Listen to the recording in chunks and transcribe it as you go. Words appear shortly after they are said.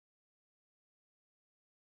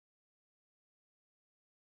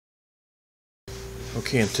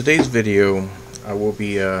Okay, in today's video I will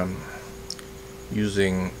be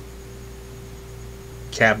using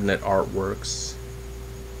cabinet artworks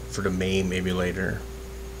for the Mame emulator.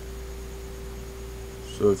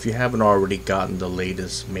 So if you haven't already gotten the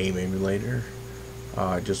latest Mame emulator,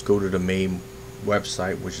 just go to the Mame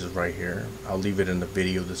website, which is right here. I'll leave it in the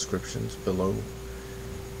video descriptions below.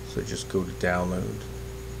 So just go to download,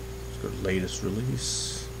 let's go to latest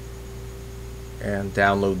release and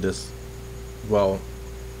download this. Well,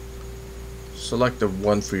 select the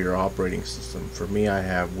one for your operating system. For me, I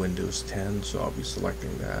have Windows 10, so I'll be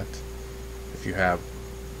selecting that. If you have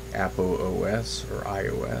Apple OS or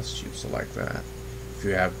iOS, you select that. If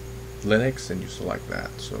you have Linux, then you select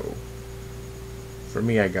that. So for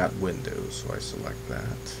me, I got Windows, so I select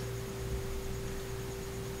that.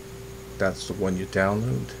 That's the one you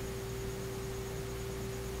download.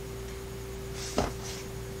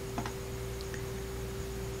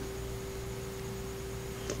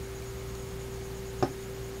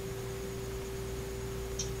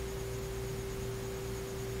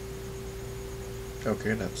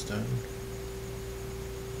 Okay, that's done.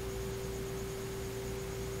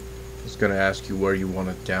 It's going to ask you where you want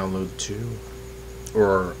to download to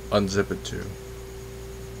or unzip it to.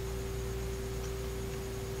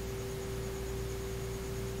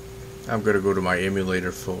 I'm going to go to my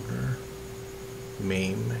emulator folder,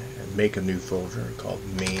 Mame, and make a new folder called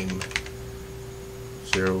Mame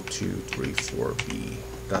 0234B.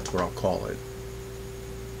 That's what I'll call it.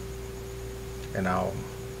 And I'll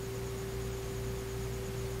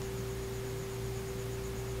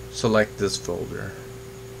select this folder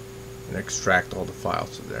and extract all the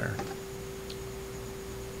files to there.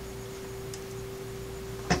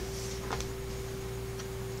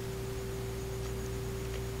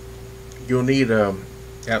 You'll need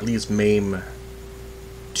at least Mame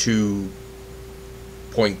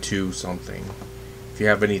 2.2 something. If you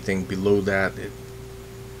have anything below that,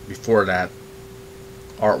 before that,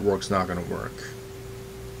 artwork's not going to work.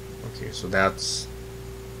 Okay, so that's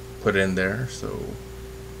put in there. So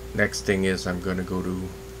next thing is I'm going to go to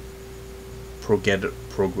Progetto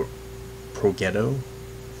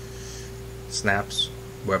Snaps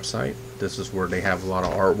website. This is where they have a lot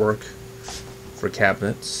of artwork for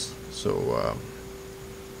cabinets. So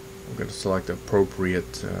I'm going to select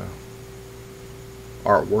appropriate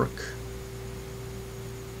artwork.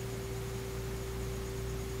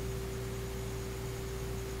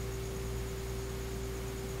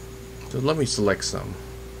 So let me select some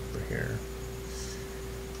over here.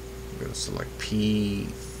 I'm going to select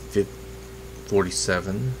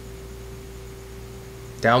P47.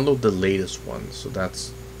 Download the latest one. So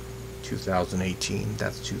that's 2018.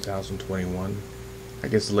 That's 2021. I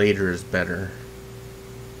guess later is better.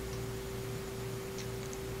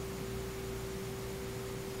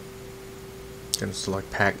 Gonna select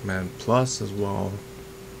Pac-Man Plus as well.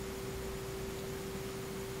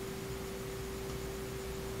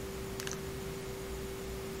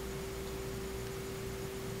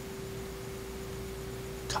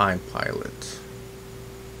 Time Pilot.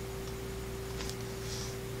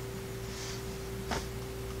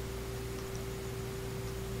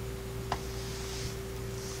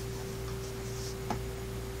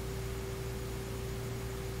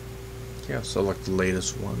 Yeah, select the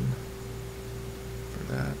latest one for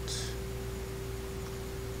that.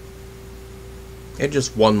 And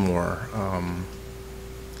just one more.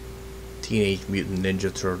 Teenage Mutant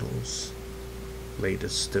Ninja Turtles.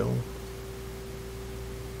 Latest still.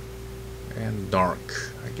 And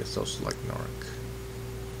Narc. I guess I'll select Narc.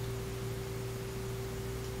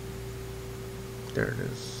 There it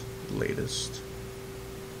is. Latest.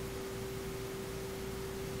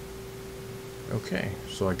 Okay,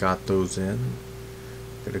 so I got those in.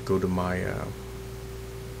 Gotta go to my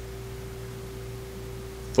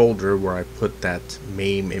folder where I put that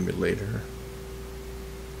Mame emulator.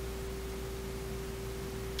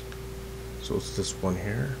 So it's this one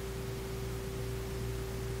here.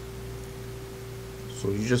 So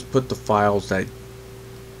you just put the files that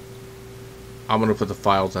I'm gonna put the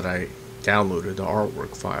files that I downloaded, the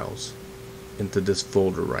artwork files, into this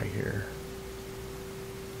folder right here.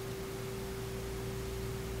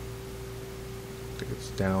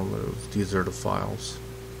 It's downloads. These are the files.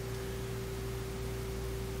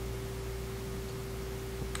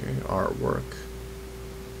 Okay, artwork.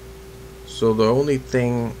 So the only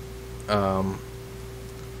thing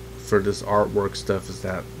for this artwork stuff is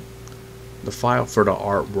that the file for the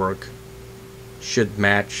artwork should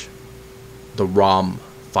match the ROM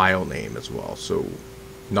file name as well. So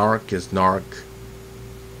Narc is Narc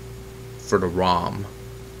for the ROM,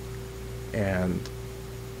 and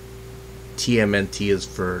TMNT is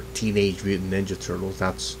for Teenage Mutant Ninja Turtles.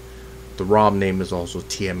 That's the ROM name is also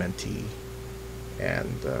TMNT,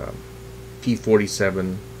 and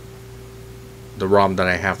P47. The ROM that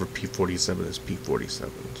I have for P47 is P47.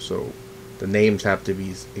 So the names have to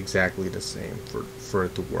be exactly the same for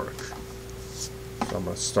it to work. So I'm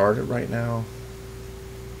gonna start it right now.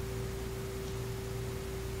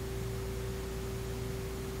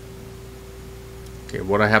 Okay,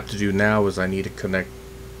 what I have to do now is I need to connect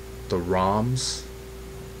the ROMs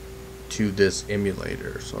to this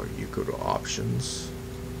emulator. So you go to Options,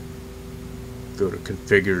 go to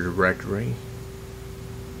Configure Directory,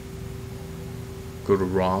 go to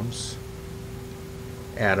ROMs,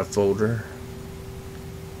 add a folder,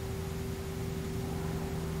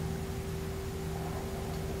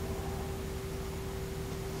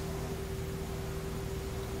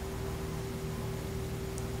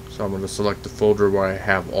 so I'm going to select the folder where I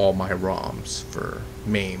have all my ROMs for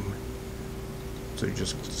MAME. So you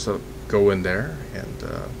just go in there and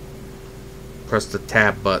press the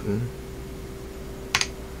tab button,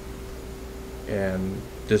 and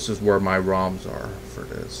this is where my ROMs are for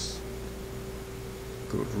this.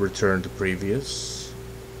 Go to Return to Previous,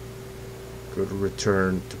 go to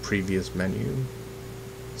Return to Previous menu,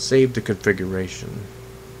 save the configuration.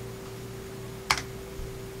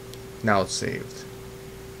 Now it's saved.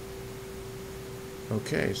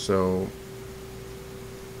 Okay, so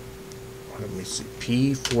let me see,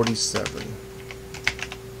 P47.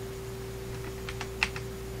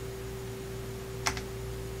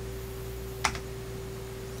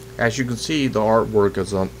 As you can see, the artwork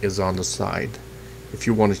is on the side. If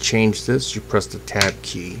you want to change this, you press the tab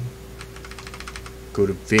key, go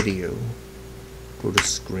to Video, go to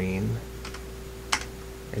Screen,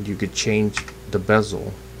 and you could change the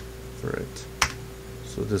bezel for it.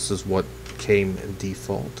 So this is what came in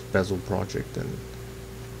default, bezel project, and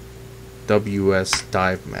WS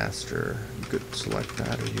Dive Master. You could select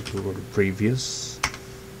that, or you could go to Previous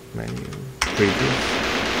menu,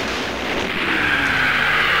 Previous.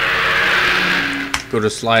 Go to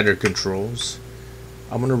Slider Controls.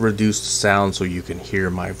 I'm going to reduce the sound so you can hear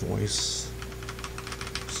my voice.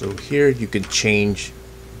 So here you can change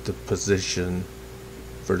the position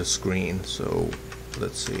for the screen. So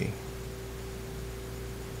let's see.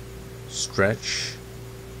 Stretch.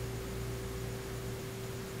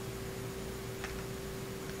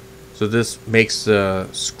 So this makes the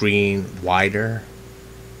screen wider.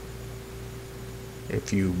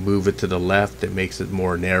 If you move it to the left, it makes it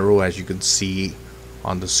more narrow, as you can see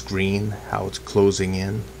on the screen how it's closing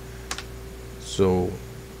in. So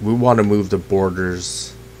we want to move the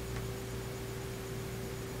borders.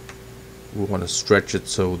 We want to stretch it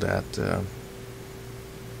so that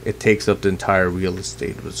it takes up the entire real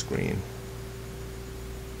estate of the screen.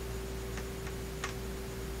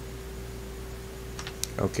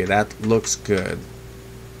 Okay, that looks good.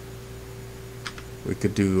 We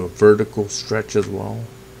could do a vertical stretch as well.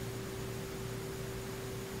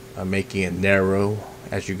 I'm making it narrow,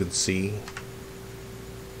 as you can see.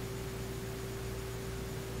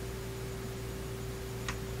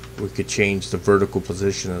 We could change the vertical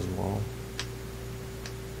position as well.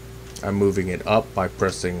 I'm moving it up by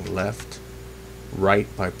pressing left, right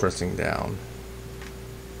by pressing down.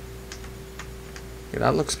 Okay,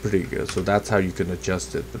 that looks pretty good. So that's how you can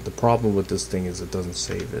adjust it. But the problem with this thing is it doesn't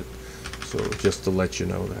save it. So just to let you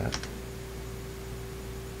know that.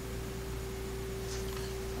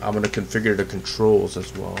 I'm going to configure the controls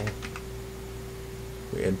as well.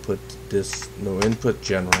 We input this, no input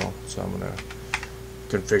general. So I'm going to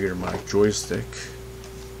configure my joystick.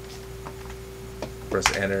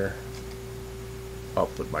 Press enter.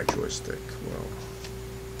 Up with my joystick. Well,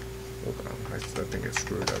 hold on. I think it's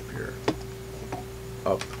screwed up here.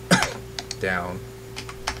 Up, down,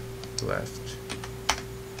 left,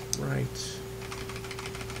 right.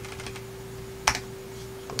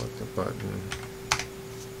 Select the button.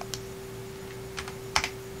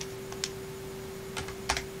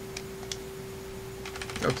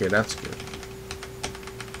 Okay, that's good.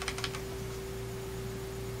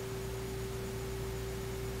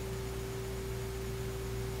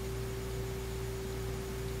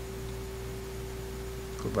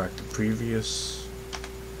 Go back to previous.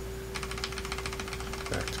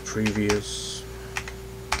 Back to previous.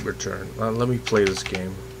 Return. Let me play this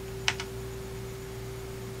game.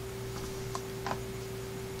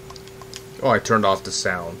 Oh, I turned off the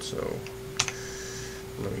sound, so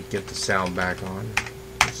let me get the sound back on.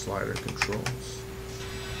 Slider controls.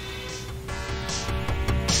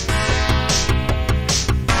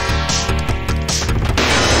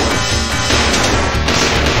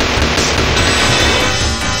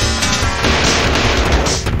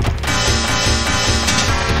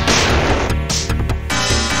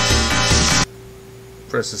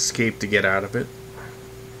 press escape to get out of it.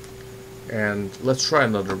 And let's try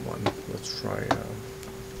another one. Let's try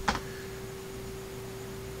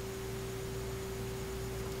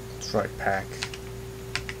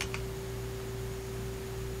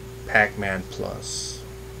Pac-Man Plus.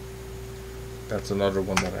 That's another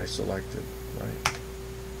one that I selected, right?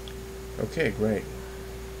 Okay, great.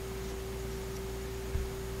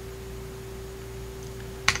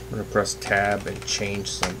 I'm gonna press tab and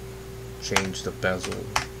change the bezel.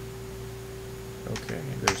 Okay,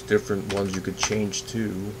 there's different ones you could change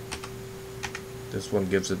to. This one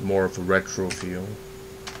gives it more of a retro feel.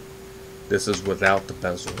 This is without the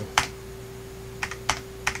bezel.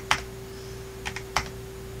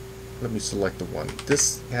 Let me select the one.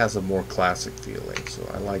 This has a more classic feeling, so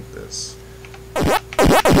I like this.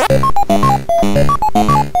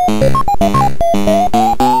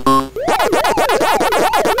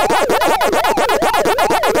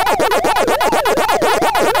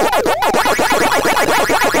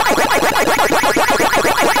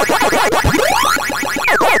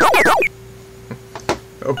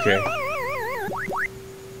 Okay.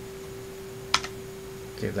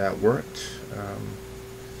 Okay, that worked.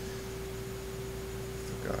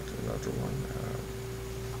 Forgot another one.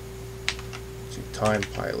 Let's see, Time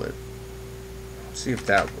Pilot. Let's see if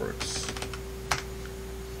that works.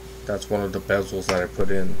 That's one of the bezels that I put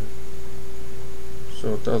in.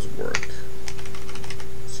 So it does work.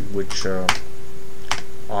 Let's see which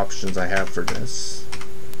options I have for this.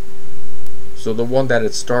 So the one that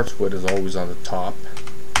it starts with is always on the top.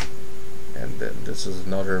 And then this is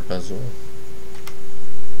another bezel.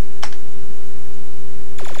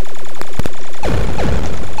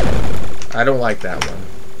 I don't like that one.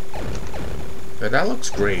 But that looks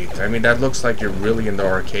great. I mean, that looks like you're really in the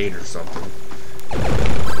arcade or something.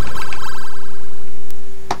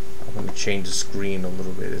 I'm going to change the screen a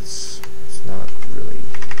little bit. It's not really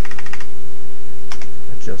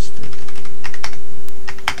adjusted.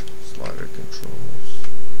 Slider controls.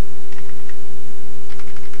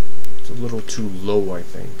 It's a little too low, I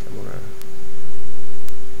think. I'm going to...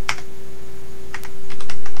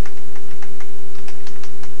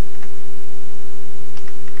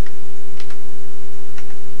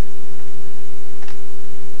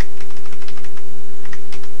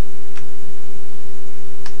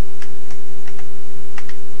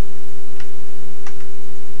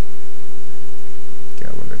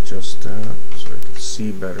 adjust that so I can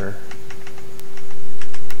see better.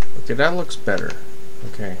 Okay, that looks better.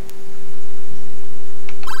 Okay.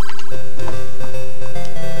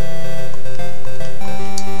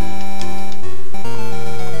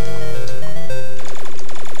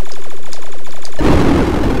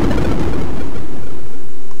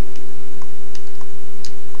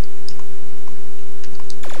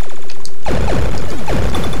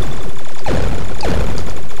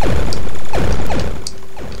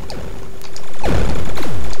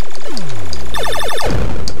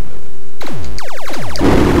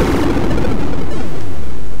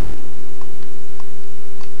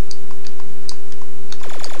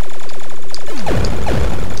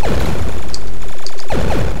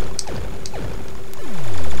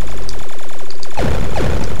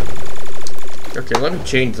 Okay, let me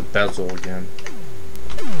change the bezel again.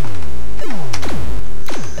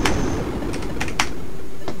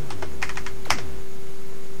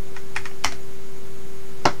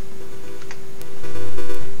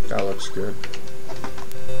 That looks good.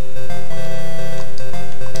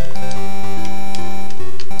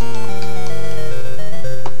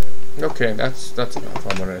 Okay, that's enough.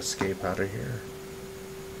 I'm gonna escape out of here.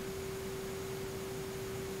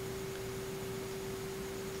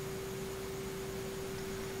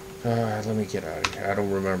 Let me get out of here. I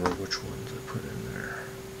don't remember which ones I put in there.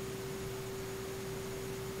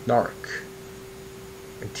 Narc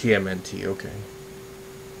and TMNT, okay.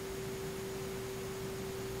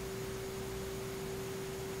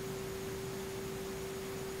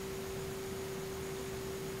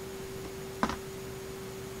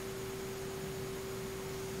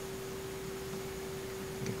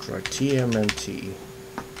 Try TMNT.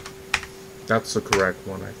 That's the correct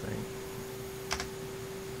one, I think.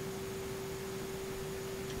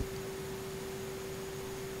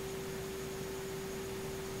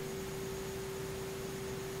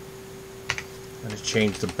 I'm going to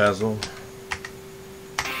change the bezel.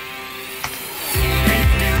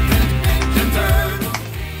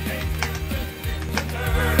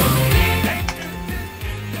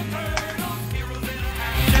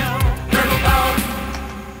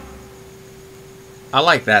 I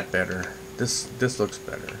like that better. This looks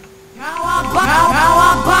better.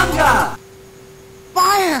 Cowabunga!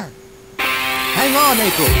 Fire! Hang on,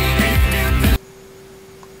 April.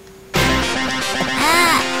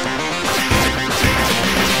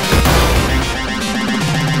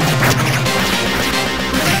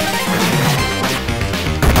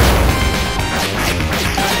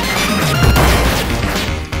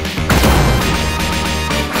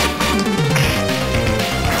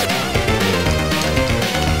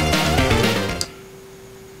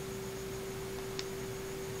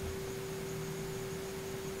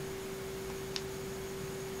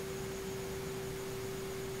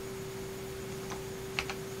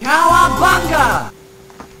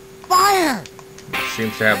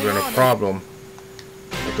 seems to have been a problem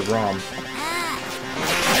with the ROM.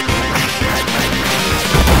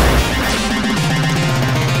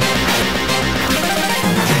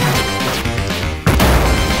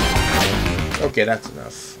 Okay, that's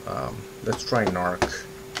enough. Let's try Narc.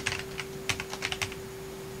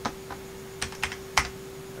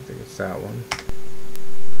 I think it's that one.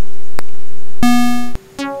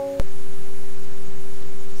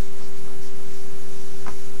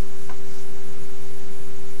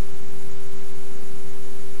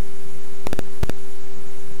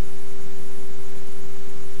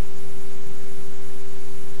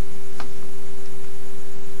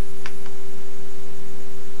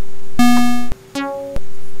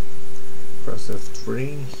 Press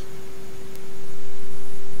F3.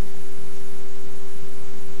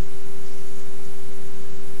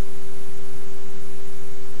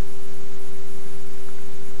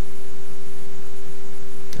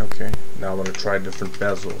 Okay, now I'm going to try different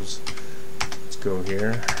bezels. Let's go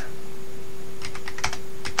here.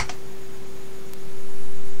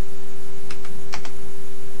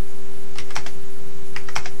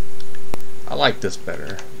 I like this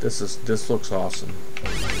better. This looks awesome.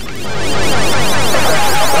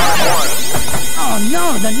 Oh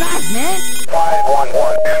no, the knife, man!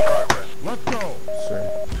 511 in progress. Let's go. Sorry.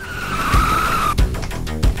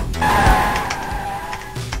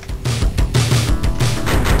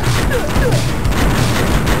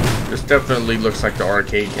 This definitely looks like the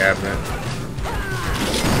arcade cabinet.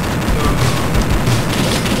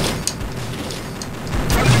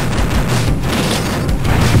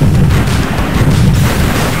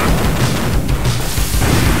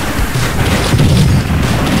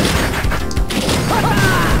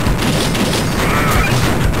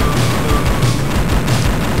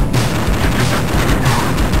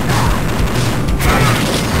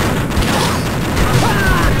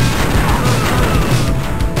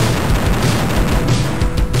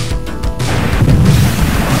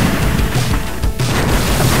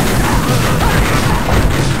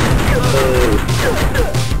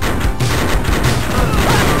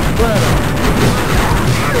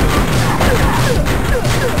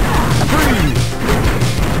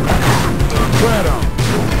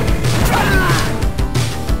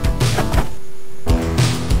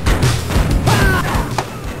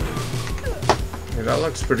 That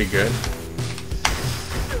looks pretty good.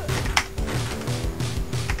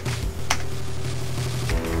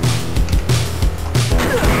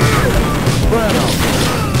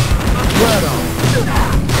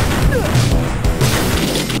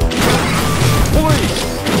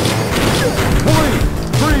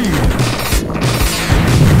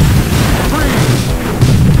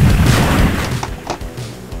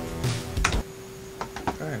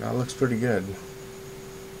 Alright, that looks pretty good.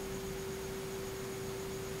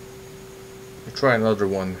 We'll try another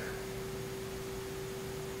one.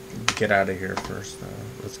 Get out of here first.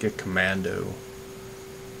 Let's get Commando.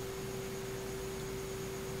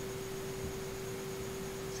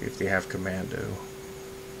 See if they have Commando.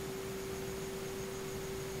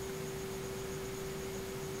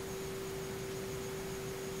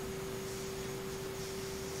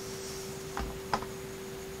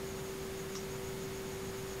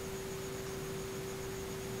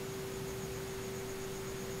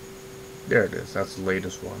 There it is. That's the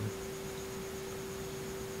latest one.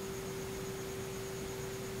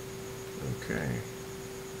 Okay.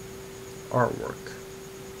 Artwork.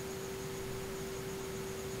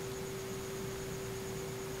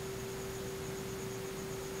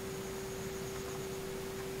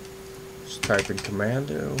 Just type in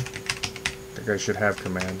Commando. I think I should have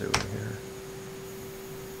Commando in here.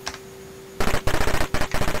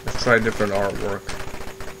 Let's try different artwork.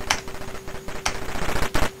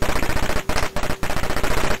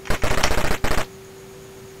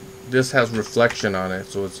 This has reflection on it,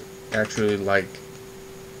 so it's actually like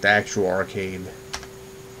the actual arcade.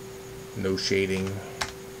 No shading.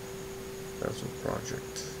 That's a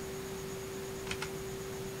project.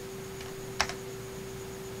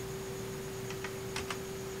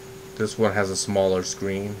 This one has a smaller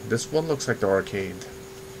screen. This one looks like the arcade.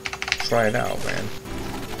 Try it out, man.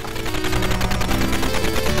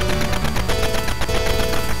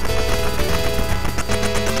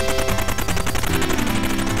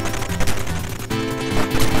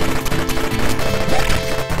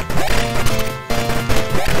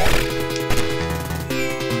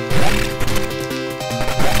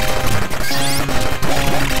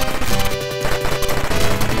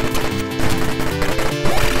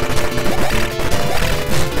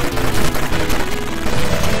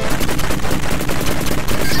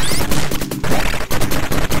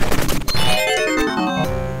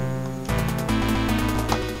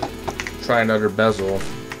 try another bezel.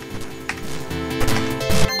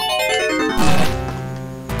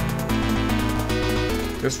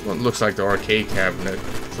 This one looks like the arcade cabinet,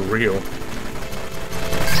 for real.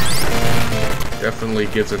 Definitely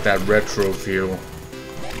gives it that retro feel.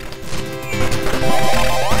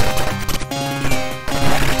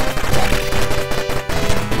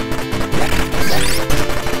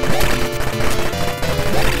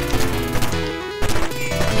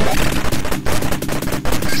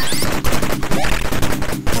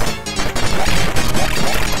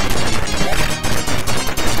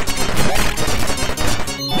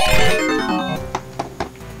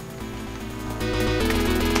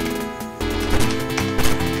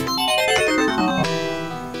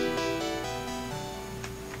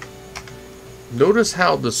 Notice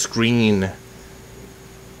how the screen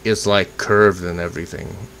is like curved and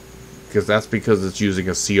everything, because that's because it's using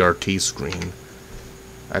a CRT screen.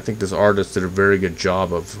 I think this artist did a very good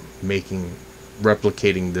job of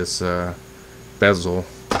replicating this bezel,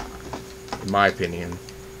 in my opinion.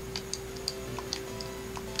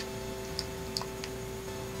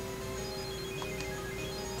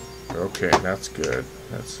 Okay, that's good.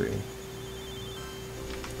 Let's see.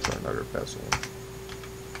 Try another bezel.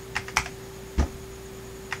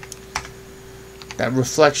 That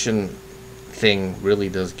reflection thing really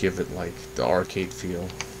does give it like the arcade feel.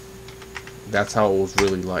 That's how it was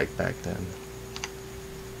really like back then.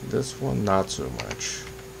 This one, not so much.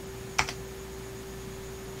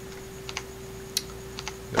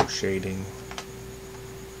 No shading.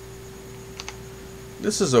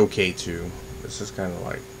 This is okay too. This is kind of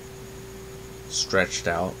like stretched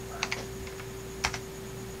out.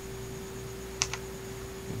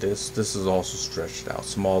 This is also stretched out.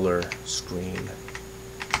 Smaller screen.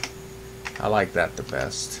 I like that the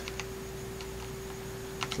best.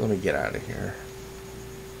 So let me get out of here.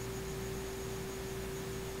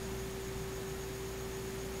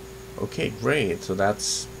 Okay, great. So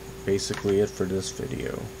that's basically it for this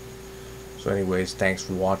video. So anyways, thanks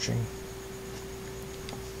for watching.